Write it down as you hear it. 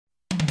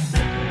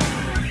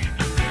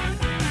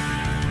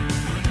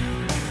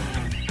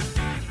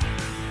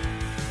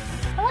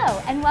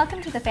and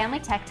welcome to the Family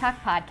Tech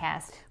Talk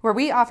podcast, where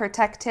we offer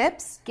tech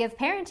tips, give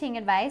parenting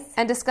advice,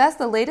 and discuss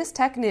the latest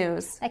tech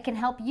news that can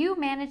help you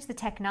manage the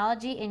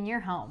technology in your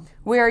home.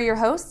 We are your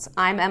hosts.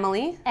 I'm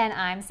Emily. And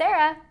I'm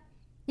Sarah.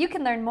 You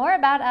can learn more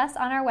about us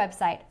on our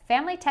website,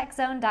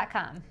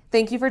 FamilyTechZone.com.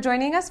 Thank you for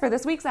joining us for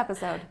this week's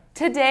episode.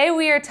 Today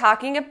we are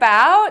talking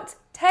about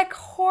tech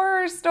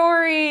horror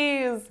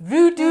stories.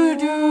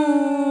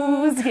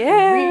 Voodoo-doos.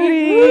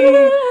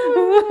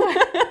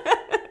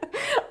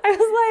 I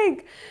was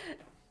like,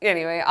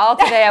 anyway, all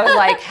today I was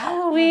like,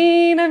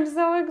 Halloween, I'm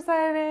so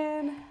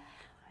excited.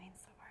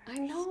 I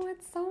know,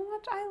 it's so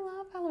much. I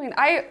love Halloween.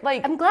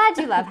 I'm glad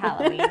you love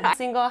Halloween.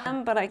 Single,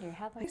 but I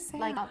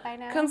Like out by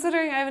now.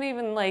 Considering I haven't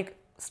even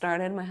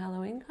started my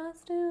Halloween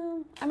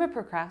costume. I'm a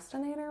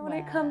procrastinator when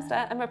it comes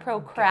to. I'm a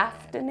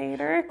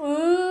procrastinator.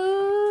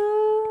 Ooh.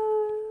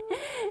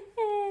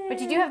 But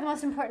you do have the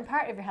most important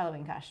part of your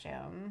Halloween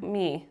costume.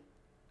 Me.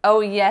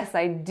 Oh yes,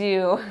 I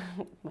do.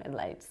 My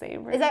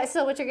lightsaber. Is that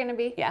still what you're gonna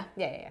be? Yeah.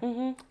 Yeah.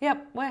 Mm-hmm.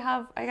 Yep.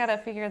 I gotta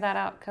figure that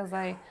out because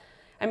I'm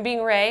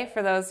being Ray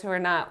for those who are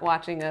not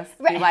watching us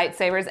do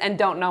lightsabers and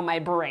don't know my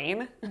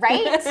brain.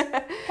 Right?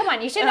 Come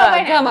on, you should know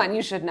by now. Come on,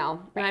 you should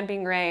know. Right. I'm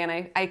being Ray, and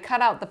I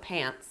cut out the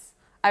pants.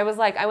 I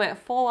went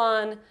full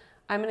on,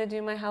 I'm going to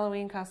do my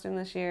Halloween costume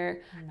this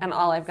year, and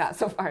all I've got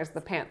so far is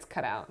the pants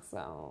cut out,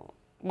 so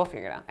we'll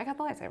figure it out. I got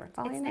the lightsaber. It's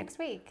all I need. Next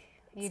week.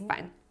 It's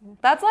fine.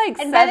 That's like 7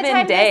 days. And by the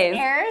time this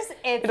airs,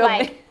 it's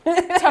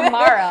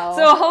tomorrow.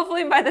 So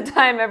hopefully by the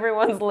time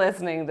everyone's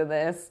listening to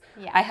this,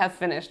 I have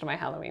finished my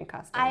Halloween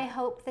costume. I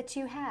hope that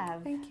you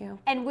have. Thank you.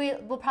 And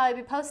we'll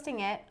probably be posting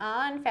it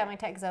on Family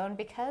Tech Zone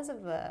because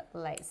of the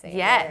lightsaber.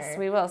 Yes,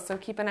 we will. So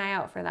keep an eye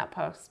out for that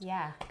post.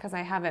 Yeah. Because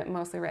I have it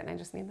mostly written. I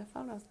just need the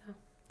photos now.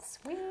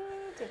 Sweet.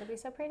 It'll be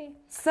so pretty.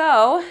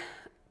 So,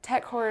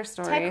 tech horror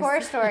stories. Tech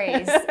horror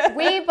stories.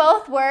 We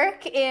both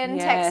work in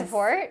tech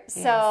support,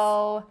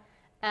 so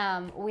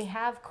we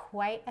have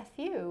quite a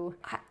few.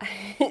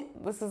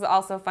 This is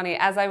also funny.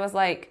 As I was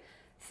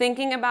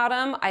thinking about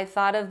them, I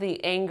thought of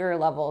the anger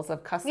levels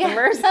of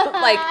customers.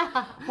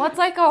 What's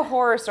a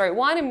horror story?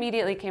 One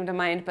immediately came to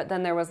mind, but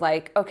then there was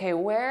okay,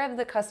 where have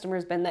the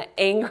customers been the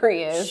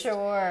angriest?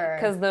 Sure.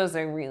 Because those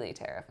are really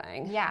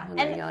terrifying. Yeah. When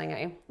they're yelling at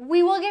you.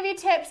 We will give you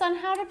tips on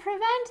how to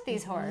prevent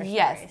these horror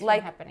stories from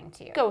happening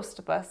to you.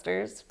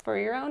 Ghostbusters for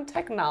your own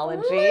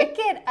technology. Look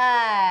at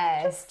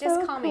us. Just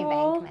so call me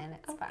cool. Bankman.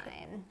 It's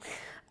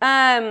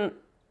fine.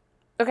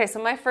 Okay,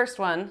 so my first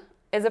one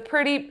is a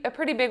pretty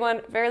big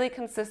one, fairly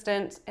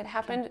consistent. It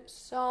happened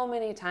so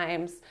many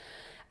times.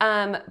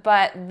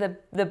 But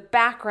the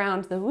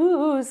background, the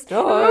woo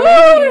story,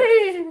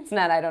 it's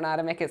not, I don't know how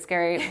to make it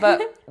scary,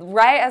 but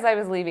right as I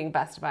was leaving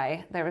Best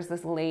Buy, there was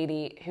this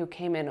lady who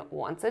came in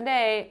once a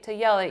day to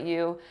yell at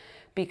you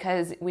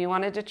because we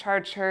wanted to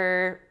charge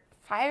her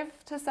 $500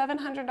 to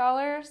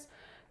 $700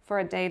 for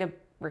a data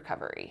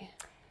recovery.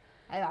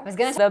 I was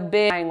going to say. The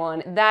big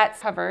one, that's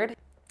covered,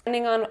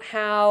 depending on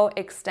how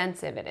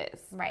extensive it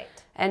is. Right.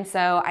 And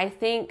so I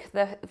think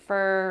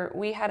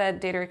we had a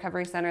data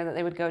recovery center that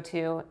they would go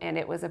to, and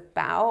it was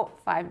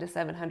about $500 to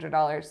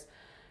 $700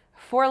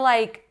 for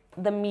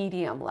the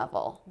medium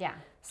level. Yeah.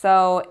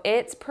 So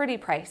it's pretty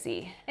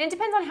pricey. And it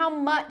depends on how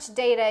much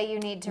data you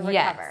need to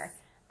recover.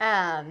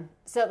 Yes.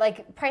 So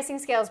pricing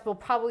scales will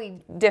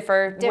probably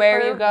differ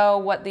where you go,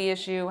 what the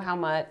issue, how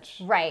much.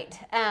 Right.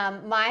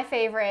 My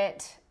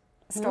favorite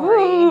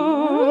story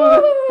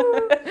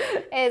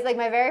is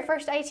my very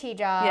first IT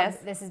job. Yes.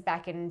 This is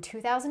back in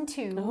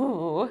 2002.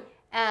 Ooh.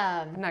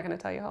 I'm not going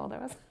to tell you how old I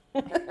was.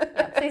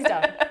 Yeah, please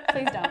don't.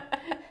 Please don't.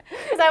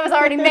 Because I was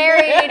already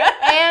married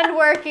and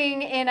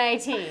working in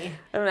IT.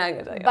 I'm not going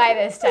to tell you. By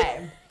this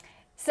time.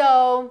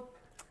 So,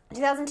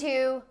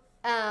 2002,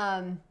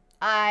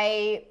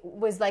 I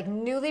was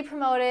newly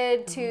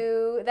promoted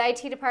to the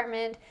IT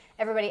department.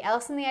 Everybody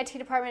else in the IT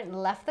department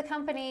left the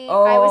company.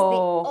 I was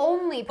the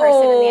only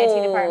person in the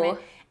IT department.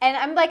 And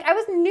I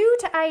was new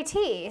to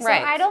IT. So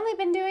I'd only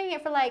been doing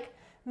it for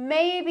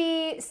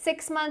maybe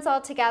 6 months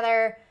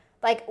altogether.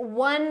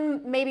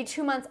 1, maybe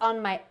 2 months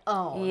on my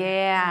own.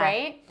 Yeah.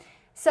 Right?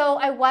 So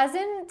I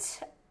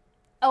wasn't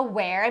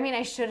aware,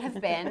 I should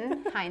have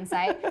been,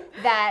 hindsight,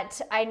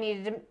 that I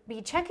needed to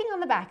be checking on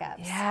the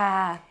backups.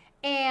 Yeah.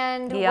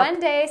 And one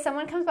day,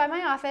 someone comes by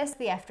my office,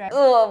 the F drive.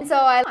 So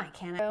I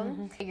can't.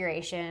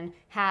 Configuration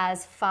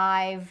has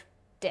 5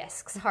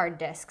 disks, hard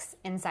disks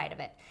inside of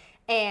it.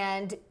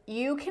 And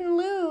you can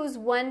lose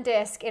 1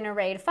 disk in a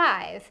RAID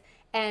 5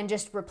 and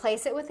just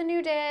replace it with a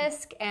new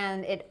disk,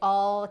 and it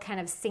all kind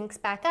of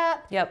syncs back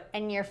up. Yep.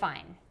 And you're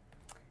fine.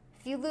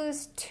 If you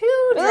lose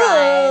 2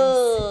 drives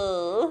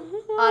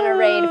on a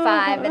RAID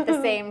 5 at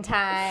the same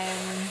time,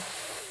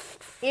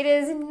 it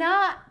is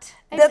not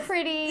a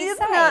pretty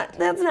sight.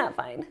 That's not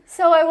fine.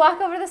 So I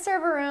walk over to the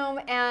server room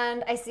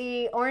and I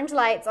see orange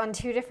lights on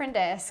 2 different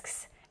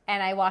disks.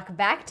 And I walk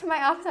back to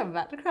my office. I'm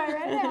about to cry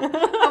right now.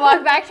 I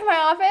walk back to my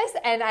office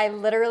and I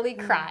literally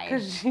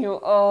cried.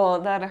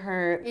 That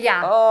hurt.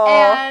 Yeah. Oh.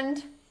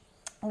 And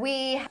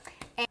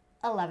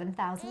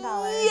 $11,000.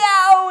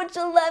 Ouch,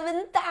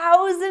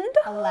 $11,000.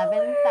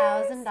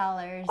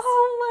 $11,000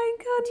 Oh my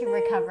goodness. to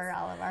recover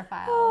all of our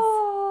files.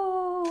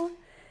 Oh,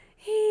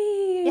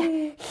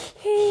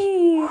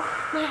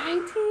 my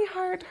IT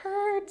heart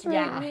hurts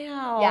right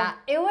now. Yeah,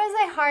 it was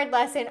a hard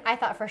lesson. I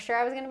thought for sure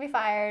I was going to be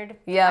fired.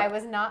 Yep. I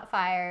was not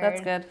fired.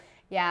 That's good.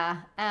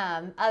 Yeah.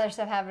 Other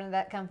stuff happened to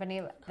that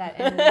company that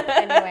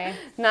anyway.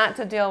 Not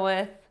to deal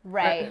with.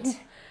 Right.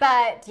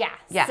 But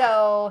yeah.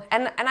 So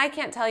and I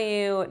can't tell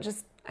you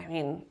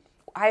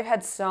I've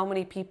had so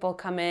many people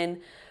come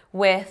in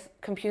with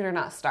computer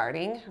not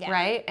starting,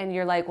 right? And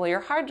you're like, well, your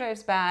hard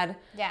drive's bad.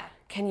 Yeah.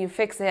 Can you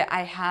fix it?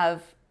 I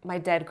have my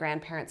dead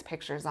grandparents'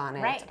 pictures on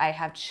it. Right. I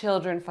have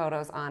children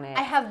photos on it.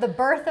 I have the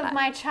birth of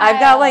my child.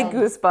 I've got like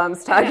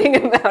goosebumps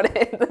talking about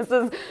it.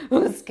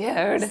 I'm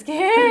scared.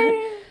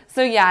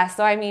 So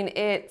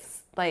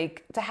it's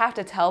like to have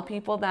to tell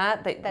people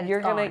that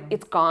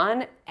it's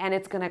gone and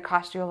it's gonna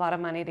cost you a lot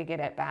of money to get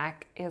it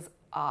back is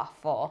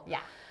awful. Yeah.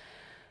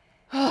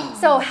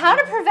 So how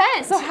to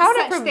prevent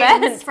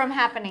things from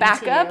happening to you?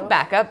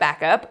 Back up,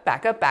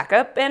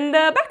 and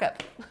back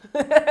up.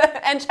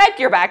 And check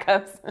your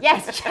backups.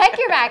 Yes, check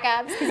your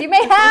backups because you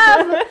may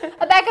have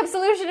a backup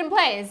solution in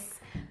place.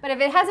 But if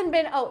it hasn't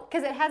been,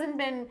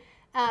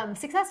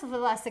 successful for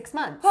the last 6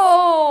 months.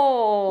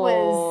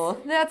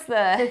 That's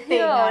the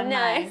thing on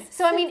nice. mine.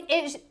 So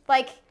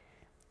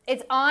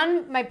it's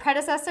on my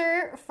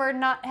predecessor for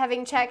not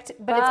having checked,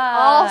 but it's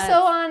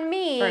also on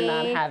me for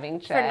not having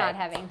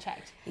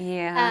checked.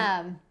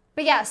 Yeah.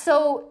 But yeah,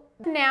 so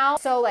now,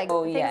 things like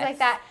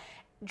that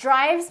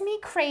drives me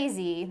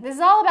crazy. This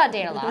is all about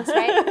data loss,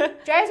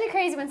 right? Drives me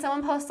crazy when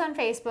someone posts on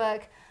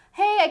Facebook,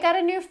 hey, I got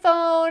a new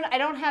phone. I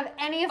don't have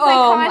any of my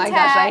contacts. Oh my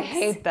gosh, I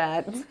hate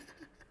that.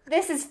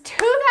 This is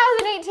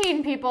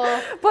 2018, people.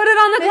 Put it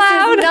on the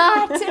cloud.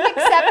 This is not an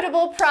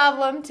acceptable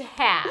problem to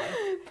have.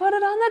 Put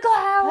it on the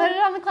cloud. Put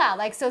it on the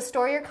cloud. So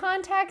store your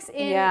contacts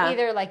in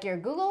either your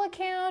Google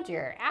account,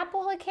 your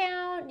Apple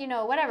account,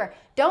 whatever.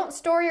 Don't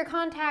store your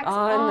contacts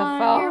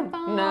on your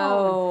phone.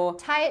 No.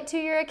 Tie it to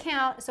your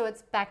account so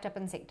it's backed up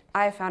and synced.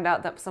 I found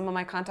out that some of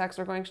my contacts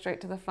were going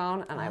straight to the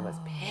phone, and I was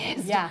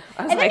pissed. Yeah.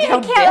 I was and then you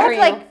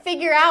can't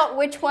figure out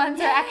which ones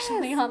are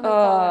actually on the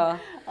phone.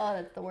 Oh,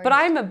 that's the worst. But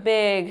I'm a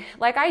big,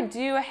 I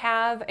do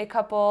have a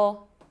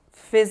couple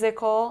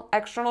physical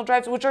external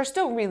drives, which are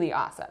still really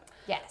awesome.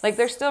 Yes.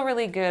 They're still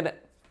really good.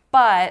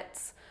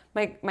 But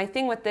my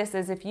thing with this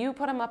is if you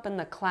put them up in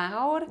the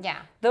cloud,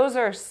 those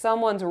are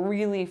someone's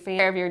really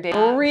fair of your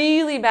data,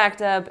 really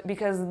backed up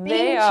because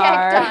they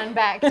are. Being checked on,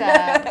 backed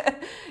up.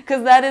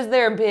 Because that is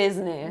their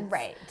business.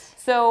 Right.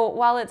 So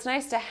while it's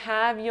nice to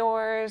have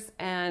yours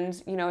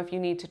and, if you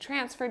need to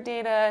transfer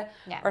data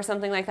or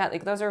something like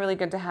that, those are really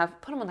good to have.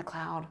 Put them on the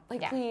cloud.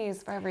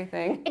 Please, for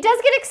everything. It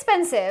does get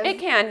expensive. It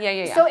can,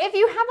 yeah. So if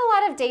you have a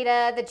lot of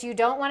data that you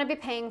don't want to be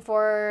paying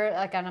for,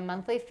 on a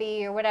monthly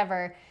fee or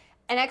whatever,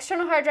 an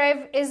external hard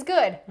drive is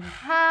good.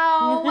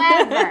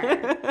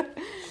 However,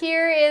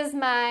 here is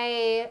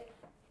my,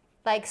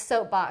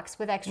 soapbox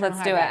with external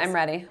hard drives. Let's do it. I'm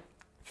ready.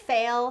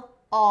 Fail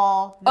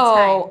all the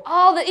time.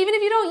 Even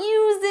if you don't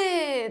use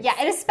it. Yeah,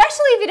 and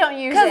especially if you don't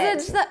use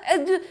it.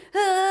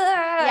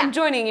 Because I'm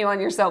joining you on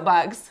your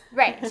soapbox.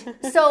 Right.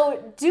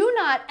 So do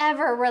not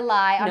ever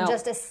rely on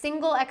just a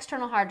single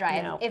external hard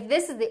drive. No. If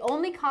this is the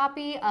only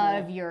copy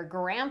of your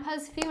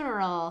grandpa's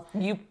funeral.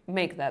 You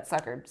make that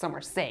sucker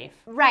somewhere safe.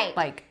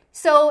 Right.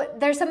 So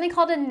there's something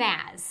called a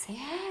NAS.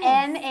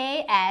 Yes.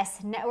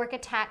 NAS, Network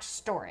Attached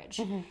Storage.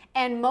 Mm-hmm.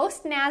 And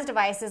most NAS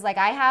devices,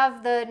 I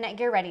have the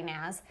Netgear Ready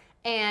NAS,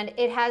 and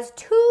it has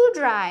 2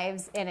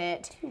 drives in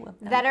it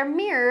that are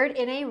mirrored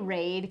in a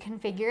RAID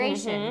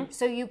configuration. Mm-hmm.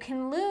 So you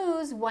can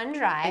lose one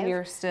drive. And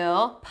you're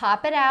still...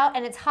 Pop it out,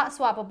 and it's hot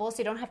swappable, so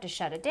you don't have to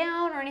shut it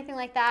down or anything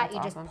like that.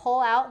 That's awesome. Just pull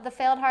out the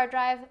failed hard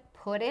drive,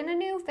 put in a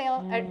new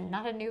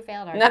not a new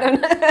failed hard drive.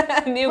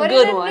 Not a new good one. Put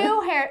in a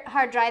new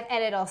hard drive,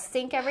 and it'll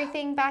sync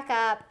everything back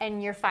up,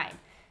 and you're fine.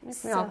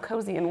 It's all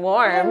cozy and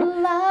warm. I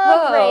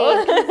love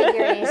RAID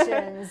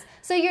configurations.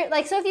 So you're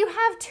so if you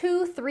have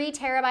 2-3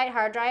 terabyte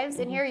hard drives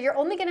in here, you're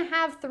only going to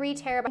have 3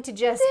 terabytes to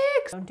just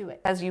don't do it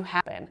as you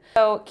happen.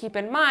 So keep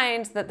in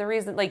mind that the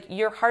reason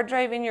your hard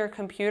drive in your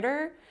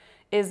computer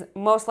is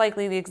most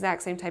likely the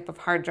exact same type of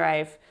hard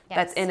drive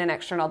that's in an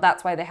external.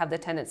 That's why they have the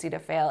tendency to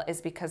fail, is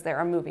because there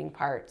are moving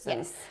parts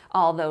and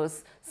all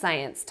those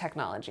science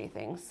technology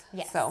things.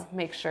 Yes. So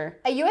make sure.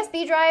 A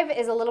USB drive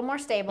is a little more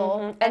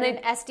stable, and an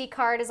SD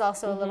card is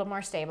also a little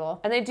more stable.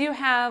 And they do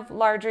have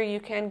larger, you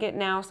can get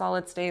now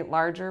solid state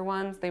larger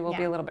ones. They will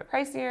be a little bit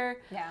pricier.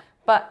 Yeah.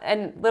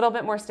 And a little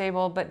bit more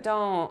stable, but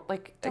don't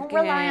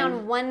rely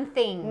on one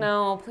thing.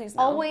 No, please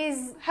no.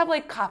 Always have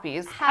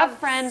copies. Have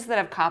friends that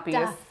have copies.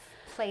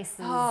 Places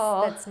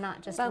that's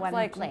not just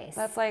one place.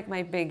 That's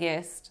my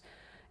biggest.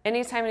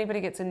 Anytime anybody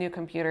gets a new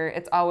computer,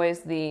 it's always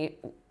the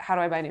how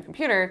do I buy a new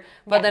computer?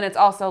 But then it's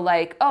also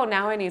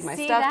now I need my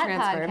stuff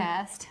transferred.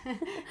 Podcast.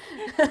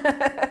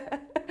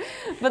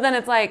 But then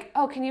it's like,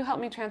 oh, can you help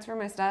me transfer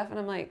my stuff? And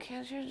I'm like,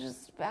 can't you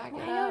just back it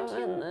Why up? don't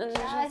you and then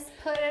just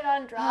put it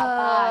on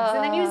Dropbox?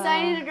 And then you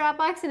sign it in a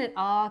Dropbox and it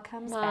all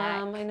comes Mom,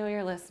 back. I know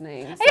you're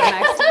listening. So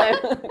next time,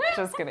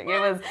 just kidding. It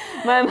was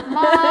my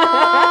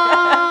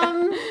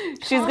Mom,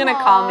 she's going to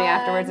call me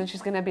afterwards and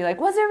she's going to be like,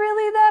 was it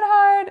really that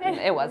hard? And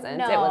it wasn't.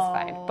 No, it was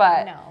fine.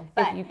 But,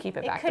 but if you keep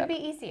it backed could up. be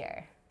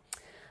easier.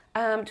 Do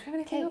you have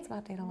anything else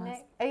about data loss?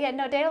 Oh yeah,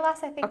 no, data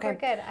loss. I think Okay. we're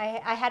good.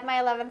 I had my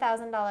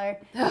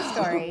 $11,000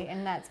 story,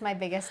 and that's my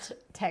biggest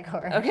tech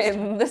horror. Okay,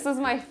 this is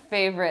my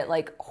favorite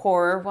like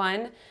horror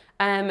one.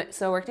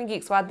 So I worked in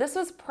Geek Squad. This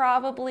was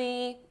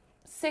probably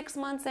 6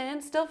 months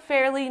in, still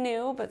fairly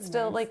new, but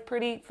still like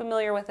pretty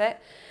familiar with it.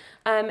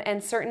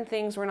 And certain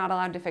things we're not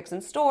allowed to fix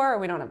in store, or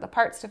we don't have the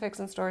parts to fix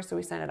in store, so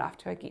we sent it off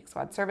to a Geek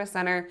Squad service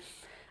center,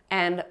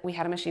 and we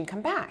had a machine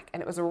come back,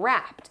 and it was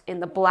wrapped in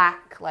the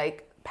black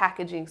like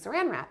packaging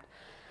saran wrapped.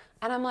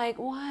 And I'm like,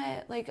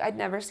 what? Like, I'd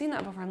never seen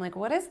that before. I'm like,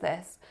 what is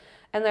this?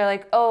 And they're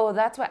like, oh,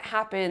 that's what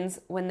happens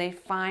when they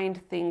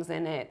find things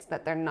in it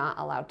that they're not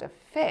allowed to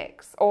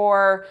fix,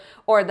 or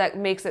that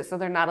makes it so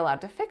they're not allowed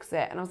to fix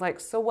it. And I was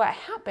like, so what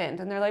happened?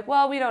 And they're like,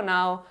 well, we don't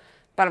know.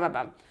 Blah, blah,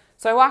 blah.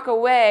 So I walk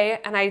away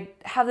and I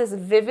have this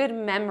vivid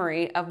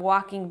memory of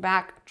walking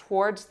back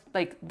towards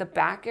like the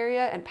back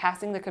area and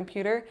passing the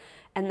computer,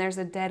 and there's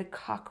a dead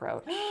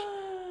cockroach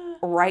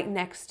right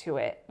next to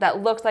it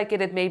that looked like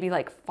it had maybe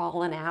like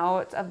fallen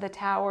out of the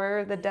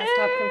tower, the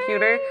desktop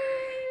computer.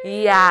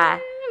 Yeah.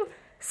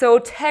 So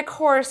tech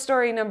horror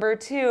story number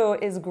 2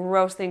 is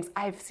gross things.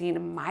 I've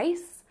seen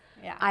mice.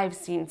 Yeah. I've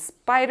seen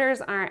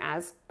spiders. Aren't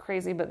as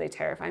crazy, but they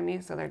terrify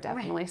me, so they're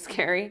definitely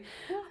scary.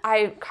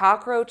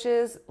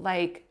 Cockroaches,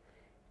 like,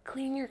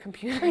 clean your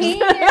computer. Clean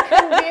your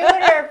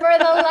computer for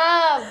the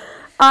love.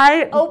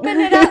 Open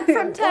it up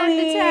from time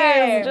to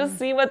time. Just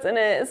see what's in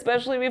it,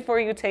 especially before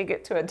you take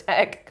it to a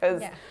tech,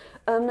 because Yeah.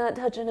 I'm not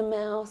touching a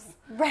mouse.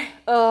 Right.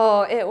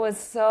 Oh, it was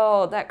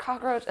so, that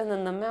cockroach and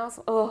then the mouse,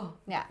 oh.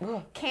 Yeah.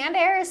 Ugh. Canned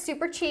air is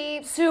super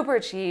cheap. Super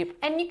cheap.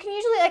 And you can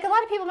usually, like, a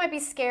lot of people might be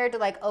scared to,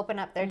 like, open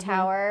up their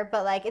tower,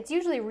 but, like, it's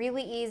usually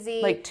really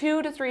easy. Like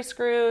 2 to 3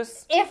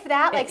 screws. If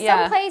that, like,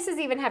 Yeah. some places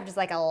even have just,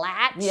 like, a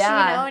latch,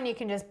 Yeah. you know, and you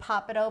can just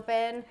pop it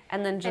open.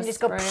 And then just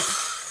go, spray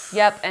it.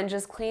 Yep, and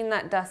just clean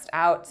that dust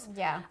out.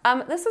 Yeah.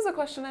 This is a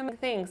question I'm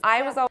things.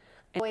 I was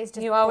Always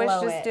just you always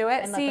blow just do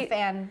it. and See, let the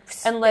fan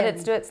and let it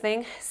spin. do its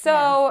thing.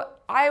 So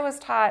I was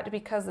taught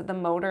because of the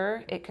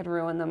motor, it could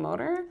ruin the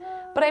motor,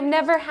 but I've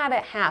never had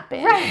it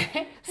happen.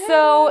 Right.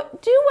 So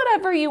do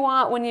whatever you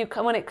want when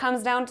it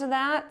comes down to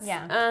that.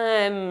 Yeah. So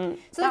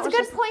that that's a was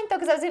good point, though,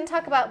 because I was going to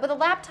talk about, with a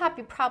laptop,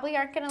 you probably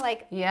aren't going to,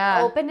 like,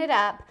 Yeah. open it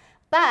up.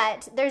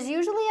 But there's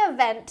usually a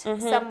vent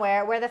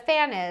somewhere where the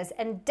fan is,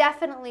 and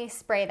definitely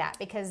spray that,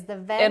 because the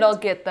vent... It'll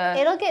get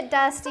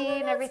dusty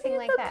and everything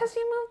like that. Because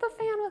you move the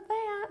fan with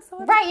that.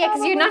 So it's Right, yeah,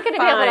 because you're not going to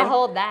be able to fine.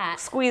 hold that.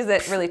 Squeeze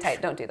it really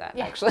tight. Don't do that,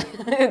 actually,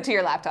 to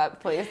your laptop,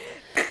 please.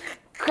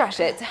 Crush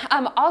it.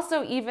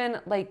 Also,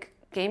 even like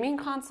gaming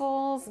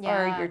consoles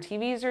or your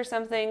TVs or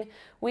something,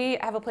 we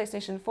have a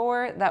PlayStation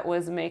 4 that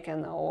was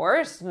making the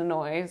worst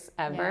noise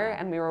ever,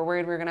 and we were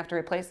worried we were going to have to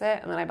replace it,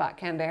 and then I bought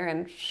canned air,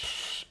 and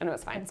it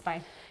was fine. It's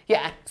fine.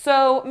 Yeah,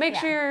 so make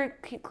sure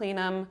you clean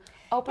them,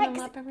 open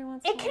them up every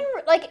once in a It while.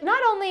 can, like,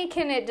 not only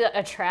can it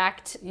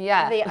attract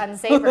Yeah. the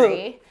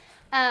unsavory,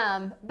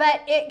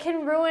 but it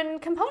can ruin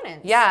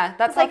components. Yeah,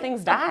 that's It's how like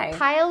things die. A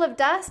pile of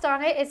dust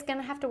on it, it's going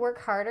to have to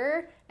work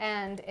harder,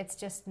 and it's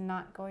just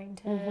not going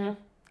to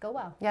go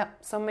well. Yep,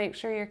 so make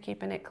sure you're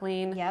keeping it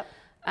clean. Yep.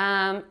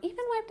 Even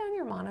wipe down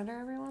your monitor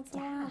every once in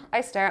a while.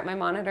 I stare at my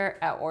monitor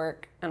at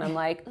work, and I'm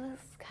like, this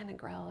is kind of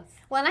gross.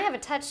 Well, and I have a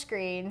touch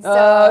screen,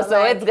 so,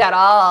 So like, it's got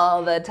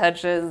all the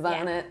touches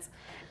on it.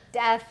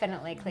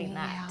 definitely clean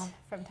that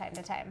from time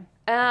to time.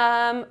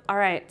 All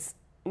right.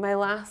 My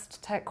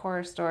last tech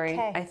horror story,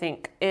 Okay. I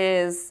think,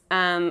 is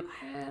I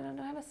don't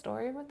know. I have a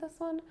story with this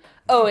one.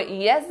 Oh,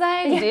 yes,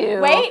 I do.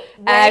 Wait,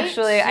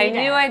 Actually, I she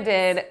knew does. I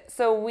did.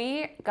 So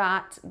we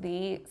got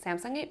the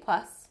Samsung 8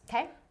 Plus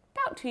Okay.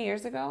 about 2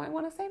 years ago. I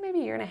want to say maybe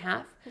a year and a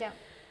half. Yeah.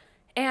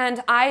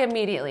 And I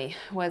immediately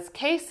was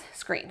case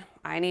screen.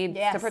 I need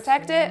to Yes.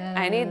 protect it.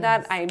 I need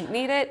that. I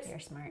need it. You're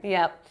smart.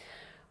 Yep.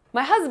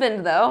 My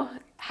husband, though,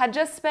 had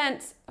just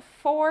spent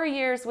 4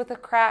 years with a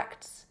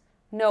cracked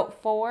Note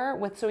 4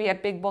 so he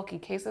had big bulky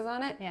cases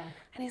on it. Yeah.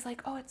 And he's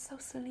like, oh, it's so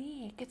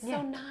sleek. It's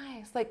so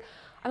nice. Like,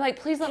 I'm like,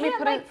 please let me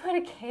put put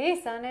a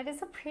case on it. It's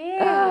so pretty.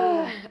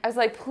 I was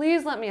like,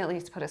 please let me at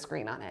least put a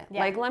screen on it.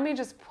 Yeah. Like, let me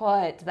just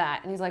put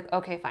that. And he's like,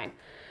 okay, fine.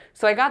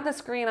 So I got the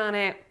screen on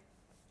it,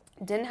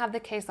 didn't have the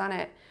case on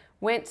it,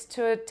 went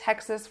to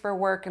Texas for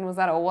work and was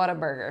at a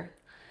Whataburger.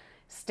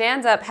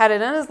 Stands up, had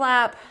it in his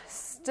lap,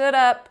 stood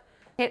up,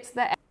 hits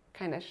the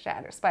kind of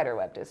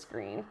spiderwebbed his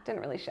screen.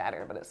 Didn't really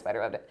shatter, but it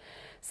spiderwebbed it.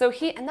 So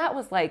and that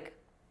was like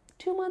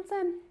 2 months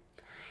in.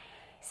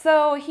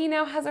 So he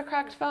now has a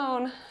cracked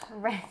phone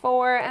Right.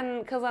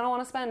 because I don't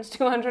want to spend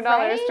 $200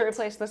 Right? to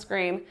replace the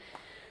screen.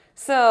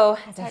 So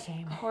That's a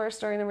shame. horror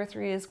story number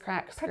 3 is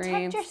cracked screens.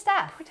 Protect your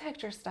stuff.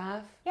 Protect your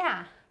stuff,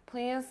 Yeah.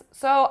 please.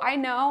 So I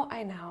know.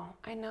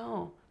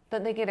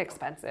 that they get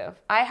expensive.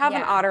 I have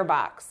an Yeah.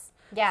 OtterBox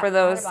Yeah, for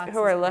those OtterBox who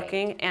are is great.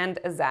 looking, and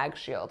a Zag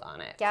Shield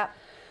on it. Yep.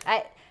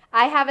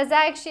 I have a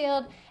Zag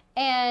Shield,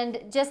 and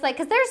just like,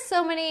 because there's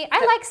so many,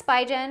 I like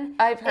Spygen.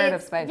 I've heard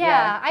of Spygen, Yeah,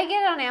 yeah. I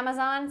get it on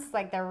Amazon. It's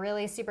like they're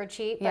really super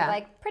cheap, but Yeah.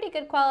 like pretty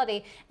good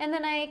quality. And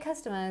then I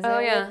customize Oh,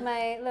 it yeah. with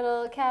my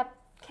little cap.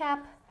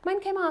 Mine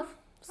came off,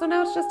 so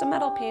now it's just a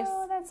metal piece.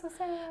 Oh, that's so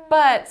sad.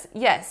 But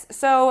yes,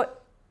 so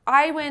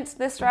I went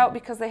this route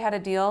because they had a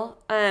deal.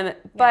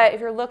 But if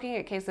you're looking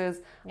at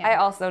cases, I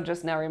also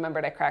just now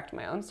remembered I cracked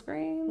my own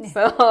screen,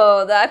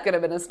 so that could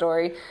have been a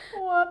story.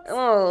 Whoops.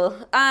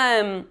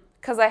 Oh,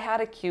 because I had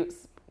a cute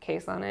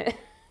case on it.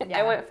 Yeah.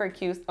 I went for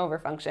cute over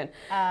function.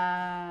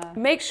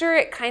 Make sure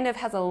it kind of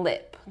has a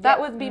lip. That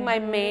would be my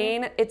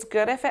main. It's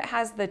good if it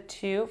has the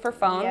two for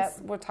phones. Yep.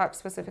 We'll talk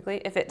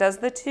specifically. If it does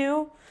the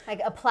two,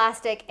 Like a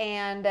plastic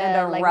and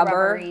a like rubber.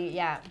 rubbery,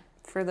 yeah.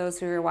 for those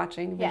who are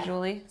watching Yeah.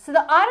 visually. So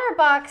the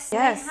OtterBox,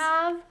 Yes. they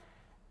have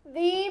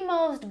the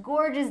most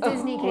gorgeous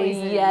Disney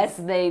cases. Yes,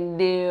 they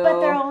do. But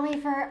they're only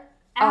for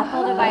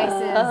Apple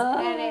devices,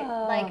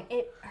 and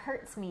it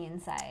hurts me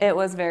inside. It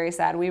was very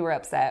sad. We were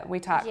upset.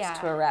 We talked Yeah.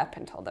 to a rep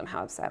and told them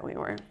how upset we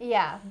were.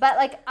 Yeah, but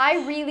like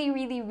I really,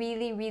 really,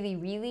 really, really,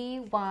 really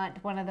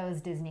want one of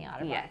those Disney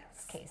OtterBox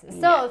Yes.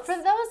 cases. So Yes. for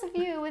those of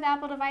you with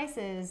Apple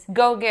devices,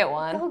 Go get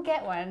one. go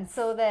get one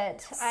so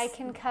that I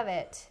can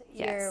covet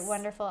your Yes.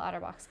 wonderful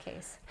OtterBox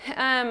case.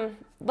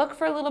 Look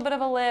for a little bit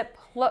of a lip.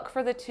 Look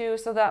for the two,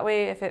 so that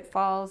way if it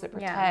falls, it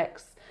Yeah.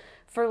 protects.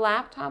 For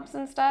laptops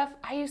and stuff,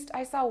 I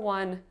saw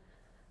one.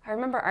 I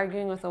remember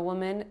arguing with a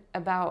woman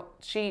about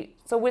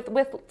so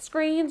with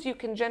screens you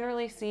can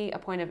generally see a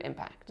point of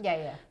impact.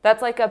 Yeah.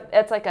 It's like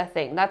a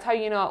thing. That's how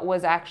you know it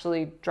was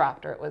actually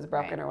dropped or it was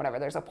broken Right. or whatever.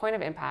 There's a point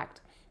of impact.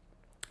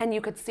 And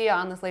you could see it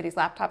on this lady's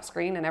laptop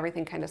screen and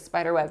everything kind of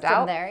spiderwebbed From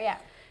out. there, yeah.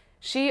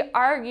 She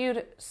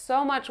argued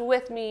so much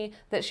with me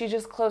that she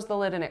just closed the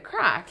lid and it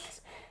cracked.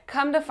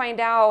 Come to find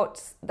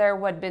out, there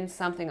would have been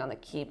something on the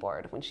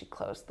keyboard when she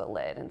closed the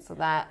lid, and so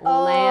that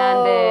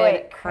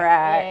landed,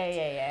 cracked.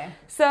 Yeah.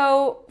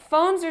 So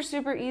phones are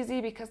super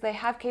easy because they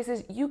have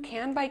cases. You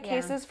can buy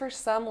cases for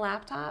some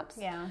laptops.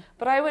 Yeah.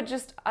 But I would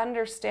just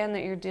understand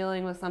that you're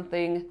dealing with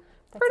something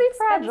That's pretty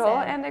expensive. fragile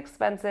and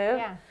expensive.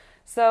 Yeah.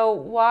 So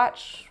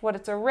watch what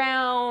it's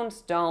around.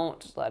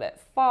 Don't let it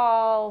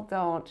fall.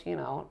 Don't,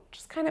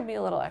 just kind of be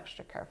a little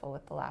extra careful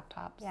with the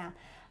laptops. Yeah.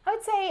 I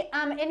would say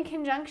in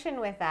conjunction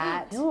with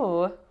that,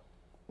 Ooh.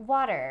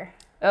 water.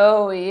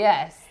 Oh,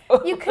 yes.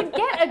 You could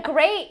get a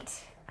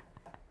great...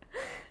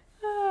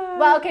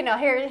 Well, okay, no,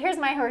 here's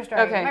my horror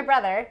story. Okay. My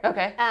brother.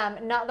 Okay.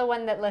 Not the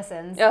one that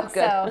listens. Oh,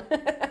 good.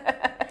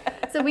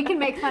 So we can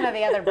make fun of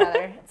the other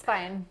brother. It's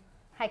fine.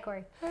 Hi,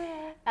 Corey.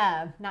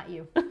 Not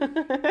you.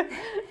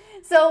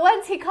 So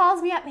once he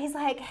calls me up, he's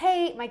like,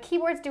 hey, my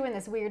keyboard's doing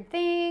this weird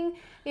thing,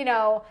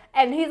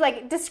 and he's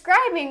like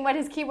describing what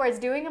his keyboard's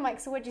doing. I'm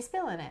like, so what'd you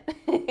spill in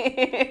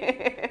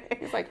it?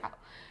 He's like,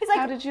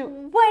 How did you?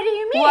 What do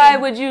you mean? Why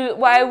would you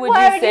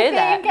say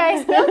that? Think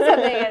I spilled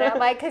something in it? I'm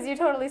like, because you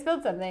totally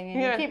spilled something in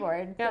your Yeah.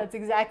 keyboard. Yeah. That's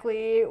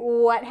exactly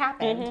what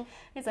happened.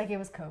 He's like, it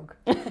was Coke.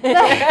 And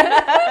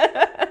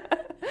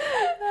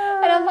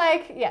I'm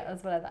like, yeah,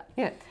 that's what I thought.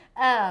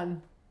 Yeah.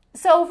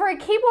 So for a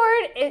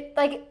keyboard,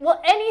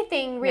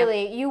 anything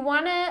really, you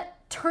want to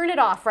turn it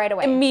off right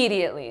away.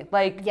 Immediately.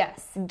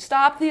 Yes.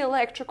 Stop the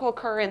electrical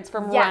currents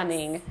from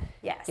running.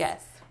 Yes.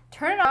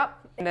 Turn it off.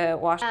 To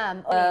wash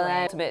Anyway.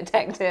 ultimate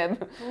tech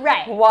tip.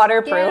 Right.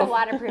 Waterproof. Get a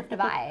waterproof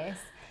device.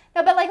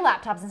 No, but like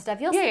laptops and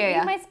stuff, you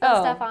might spill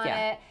stuff on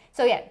it.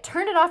 So yeah,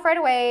 turn it off right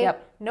away.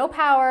 Yep. No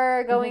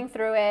power going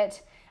through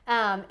it.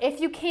 If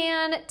you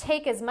can,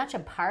 take as much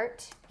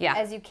apart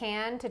as you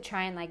can to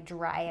try and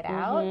dry it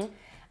out.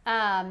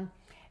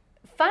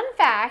 Fun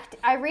fact,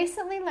 I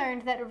recently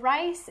learned that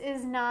rice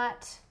is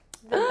not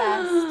the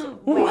best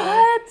way.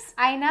 What?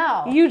 I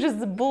know. You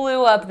just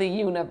blew up the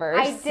universe.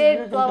 I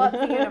did blow up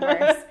the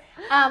universe.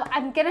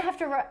 I'm going to have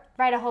to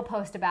write a whole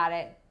post about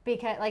it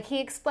because he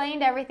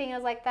explained everything. I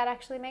was like, that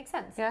actually makes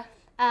sense. Yeah.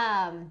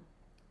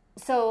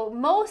 So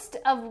most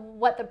of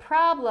what the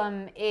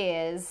problem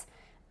is,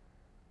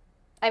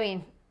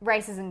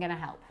 rice isn't going to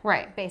help.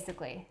 Right.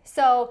 Basically.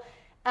 So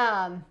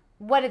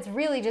what it's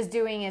really just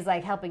doing is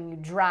helping you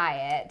dry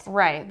it.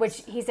 Right.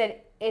 Which he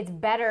said it's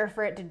better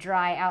for it to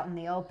dry out in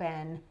the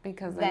open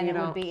Because than then you it would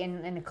don't- be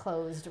in a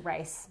closed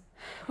rice.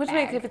 Which bag.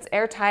 makes, if it's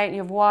airtight and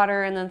you have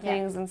water and then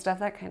things and stuff,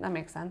 that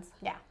makes sense.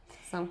 Yeah.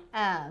 So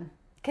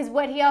Because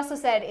what he also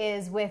said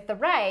is with the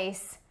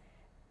rice,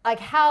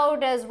 how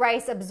does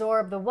rice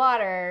absorb the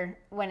water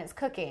when it's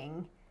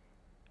cooking?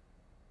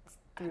 It's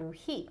through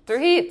heat. through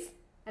heat.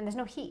 And there's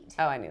no heat.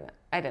 Oh, I knew that.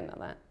 I didn't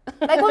know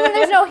that. When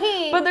there's no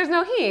heat, But there's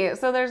no heat,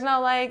 so there's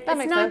no that it's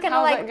makes not sense. gonna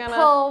How's it gonna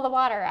pull the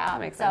water out.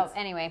 makes so sense.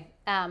 anyway,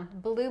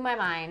 blew my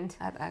mind.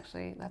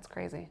 That's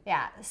crazy.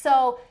 Yeah.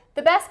 So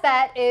the best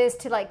bet is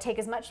to take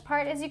as much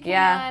part as you can.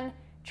 Yeah.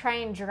 Try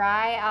and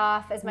dry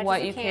off as much What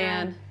as you you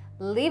can. can.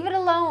 leave it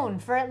alone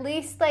for at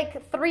least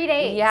like 3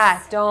 days.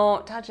 Yeah,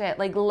 don't touch it.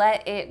 Like,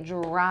 let it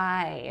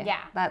dry. Yeah.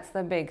 That's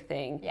the big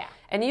thing. Yeah.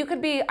 And you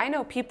could be, I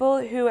know people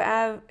who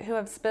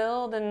have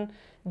spilled and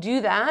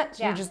do that.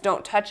 Yeah. You just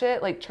don't touch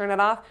it, like turn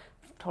it off.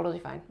 Totally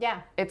fine.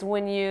 Yeah. It's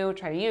when you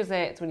try to use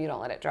it, it's when you don't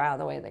let it dry all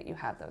the way that you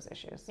have those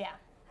issues. Yeah.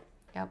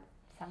 Yep.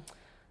 So.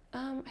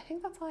 I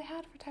think that's all I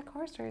had for Tech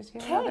Horror Stories. Do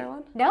you have another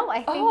one? No,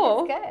 I think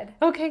it's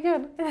good. Okay,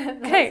 good.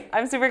 Okay,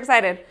 I'm super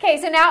excited. Okay,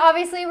 so now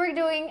obviously we're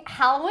doing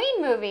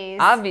Halloween movies.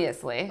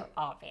 Obviously.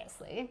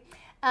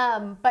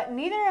 But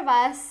neither of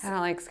us I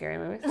don't like scary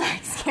movies.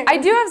 like scary I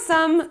do have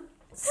some.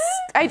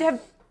 I have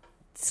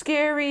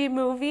scary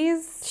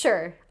movies.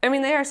 Sure. I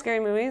mean, they are scary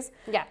movies.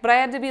 Yeah. But I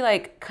had to be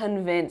like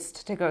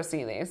convinced to go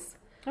see these.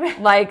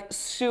 Like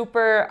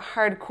super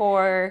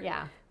hardcore.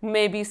 Yeah.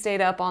 Maybe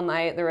stayed up all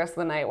night, the rest of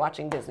the night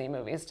watching Disney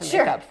movies to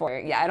Sure. make up for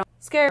it. Yeah, I don't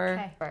scare.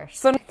 Okay, first.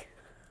 So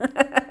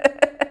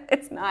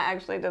it's not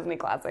actually a Disney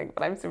classic,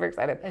 but I'm super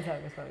excited. It's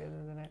Hocus Pocus,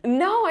 isn't it?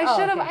 No, I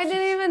should have. okay. I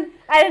didn't even.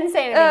 I didn't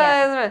say anything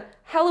yet.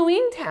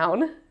 Halloween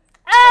Town.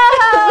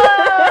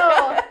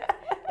 Oh!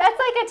 That's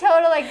like a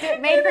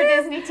total made for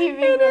Disney TV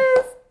movie. It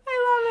is. I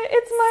love it.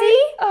 It's my.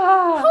 See?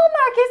 Oh.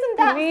 Hallmark isn't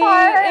that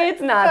far.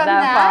 It's not from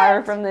that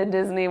far from the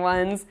Disney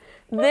ones.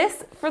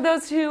 This, for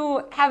those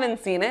who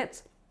haven't seen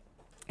it,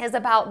 is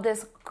about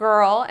this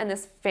girl and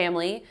this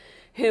family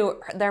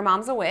who their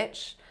mom's a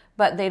witch,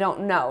 but they don't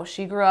know.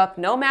 She grew up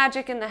no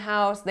magic in the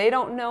house. They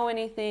don't know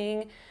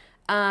anything,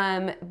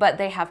 but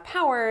they have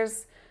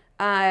powers.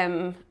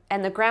 And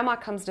the grandma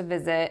comes to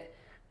visit,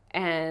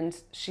 and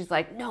she's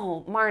like,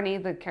 "No,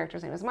 Marnie." The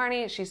character's name is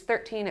Marnie. She's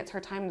 13. It's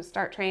her time to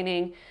start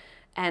training,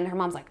 and her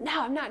mom's like,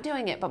 "No, I'm not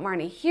doing it." But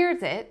Marnie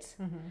hears it,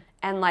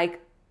 and like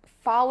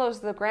follows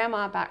the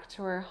grandma back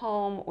to her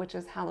home, which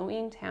is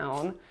Halloween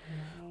Town,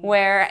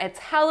 where it's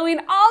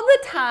Halloween all the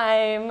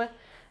time.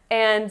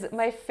 And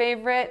my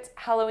favorite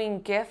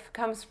Halloween gif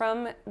comes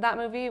from that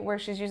movie where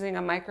she's using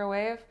a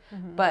microwave,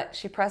 but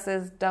she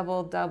presses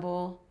double,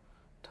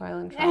 toil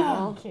and trouble.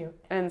 Oh, cute.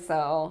 And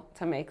so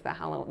to make the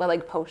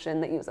like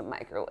potion, they use a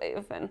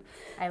microwave. And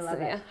I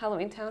love it. Yeah,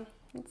 Halloween Town.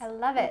 I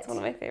love it. It's one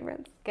of my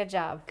favorites. Good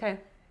job. Okay.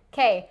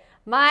 Okay,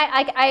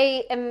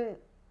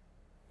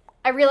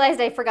 I realized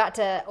I forgot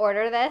to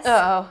order this.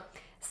 Uh-oh.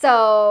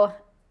 So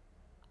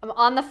I'm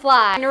on the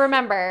fly. To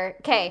remember.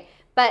 Okay,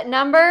 but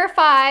number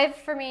 5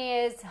 for me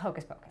is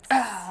Hocus Pocus.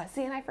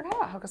 See, and I forgot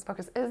about Hocus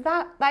Pocus.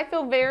 I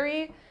feel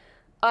very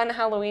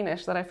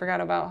un-Halloweenish that I forgot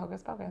about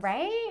Hocus Pocus.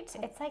 Right?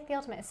 It's like the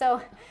ultimate. So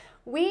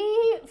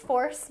we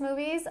force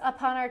movies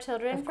upon our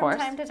children from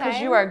time to time.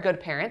 Because you are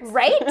good parents.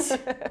 Right?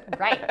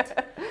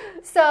 Right.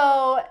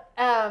 So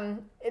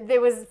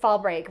there was fall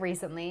break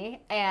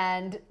recently,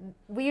 and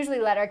we usually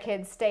let our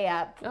kids stay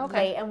up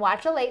late and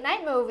watch a late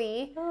night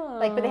movie. Oh.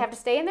 But they have to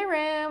stay in their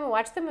room and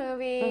watch the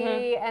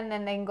movie, and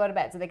then they can go to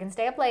bed. So they can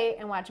stay up late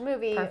and watch a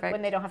movie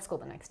when they don't have school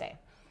the next day.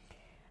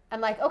 I'm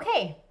like,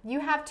 okay,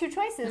 you have 2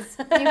 choices.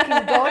 You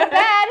can go to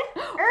bed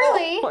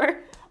early,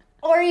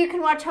 or you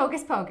can watch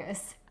Hocus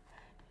Pocus.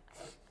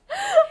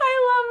 I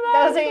love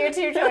that. Those are your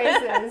 2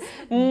 choices.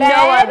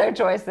 No other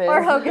choices.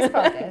 Or Hocus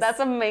Pocus.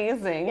 That's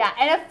amazing. Yeah,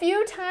 and a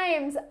few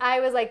times I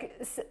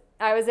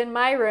was in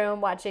my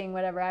room watching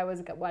whatever I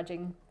was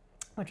watching,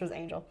 which was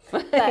Angel.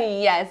 But,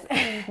 yes,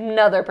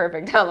 another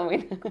perfect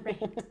Halloween.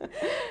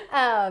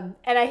 and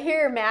I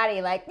hear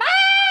Maddie like, ah!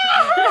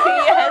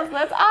 Yes,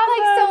 that's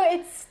awesome. So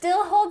it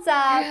still holds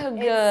up. Oh,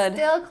 good. It's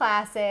still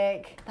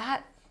classic.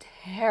 That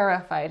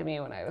terrified me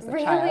when I was a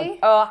Really? child.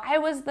 Oh, I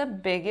was the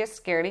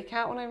biggest scaredy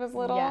cat when I was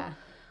little.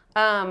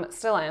 Yeah.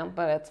 Still am,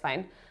 but it's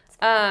fine.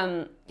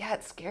 Yeah,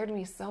 it scared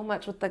me so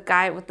much with the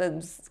guy with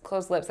the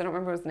closed lips. I don't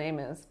remember what his name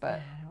is,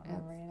 but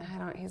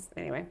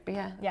anyway. But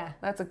yeah.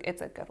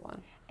 It's a good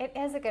one. It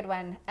is a good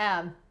one.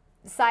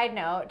 Side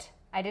note,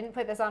 I didn't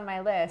put this on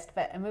my list,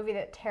 but a movie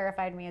that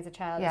terrified me as a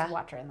child is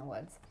Watcher in the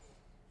Woods.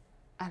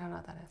 I don't know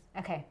what that is.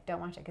 Okay, don't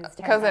watch it because it's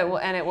Because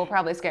terrifying. it will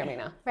probably scare me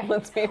now. Right.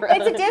 Let's be real.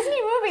 It's a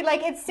Disney movie.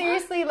 Like, it's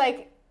seriously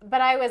like,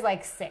 but I was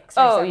like 6 or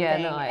something. Yeah,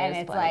 no, and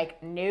it's plenty.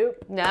 like, nope.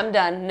 No, I'm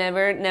done.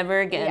 Never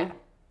again. Yeah.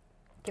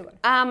 Good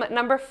one.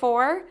 Number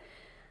 4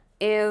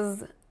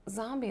 is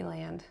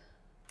Zombieland.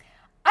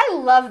 I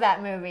love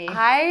that movie.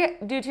 I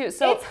do too.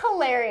 So it's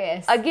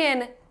hilarious.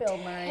 again, Bill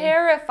Murray.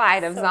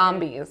 terrified of So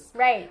zombies. good.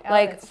 Right. Oh,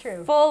 Like that's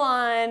true. full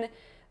on.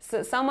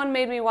 So someone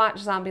made me watch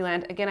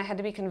Zombieland. Again, I had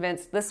to be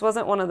convinced. This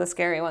wasn't one of the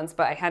scary ones,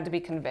 but I had to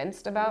be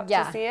convinced to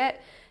see it.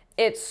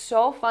 It's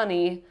so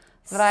funny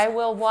that I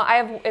will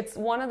it's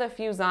one of the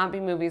few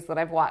zombie movies that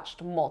I've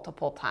watched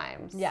multiple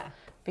times. Yeah.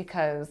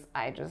 Because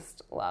I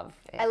just love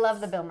it. I love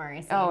the Bill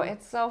Murray scene. Oh,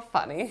 it's so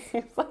funny.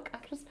 It's like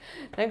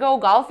I go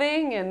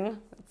golfing and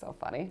it's so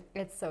funny.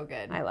 It's so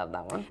good. I love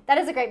that one. That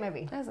is a great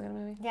movie. That is a good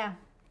movie. Yeah.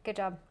 Good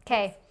job.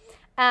 Okay.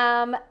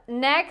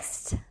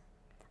 Next,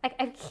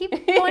 I keep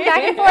going back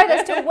and forth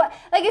as to what,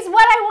 like, it's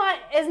what I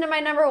want is my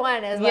number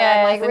 1 is what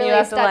I'm like and you really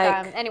have to,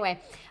 stuck on. Anyway,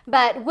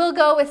 but we'll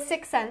go with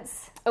Sixth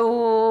Sense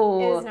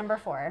Ooh. is number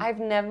 4. I've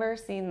never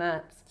seen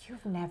that.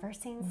 You've never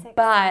seen Sixth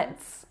But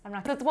Sense? I'm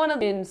not. it's one of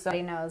the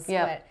Everybody knows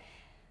Yep. what.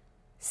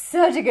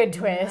 Such a good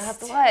twist.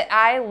 That's what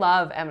I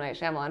love M. Night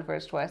Shyamalan for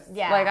his twists.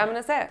 Yeah. Like, I'm going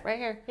to say it right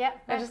here. Yeah.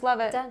 I just love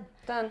it.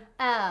 Done.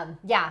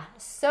 Yeah,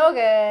 so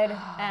good.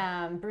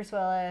 Bruce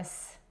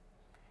Willis.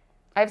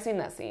 I've seen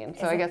that scene,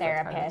 so I guess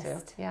that's part of it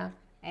therapist. too. Yeah.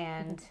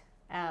 And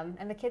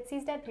the kid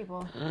sees dead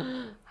people.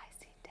 I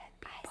see dead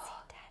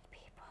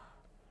people.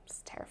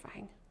 It's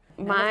terrifying.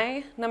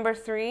 My number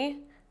 3,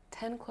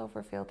 10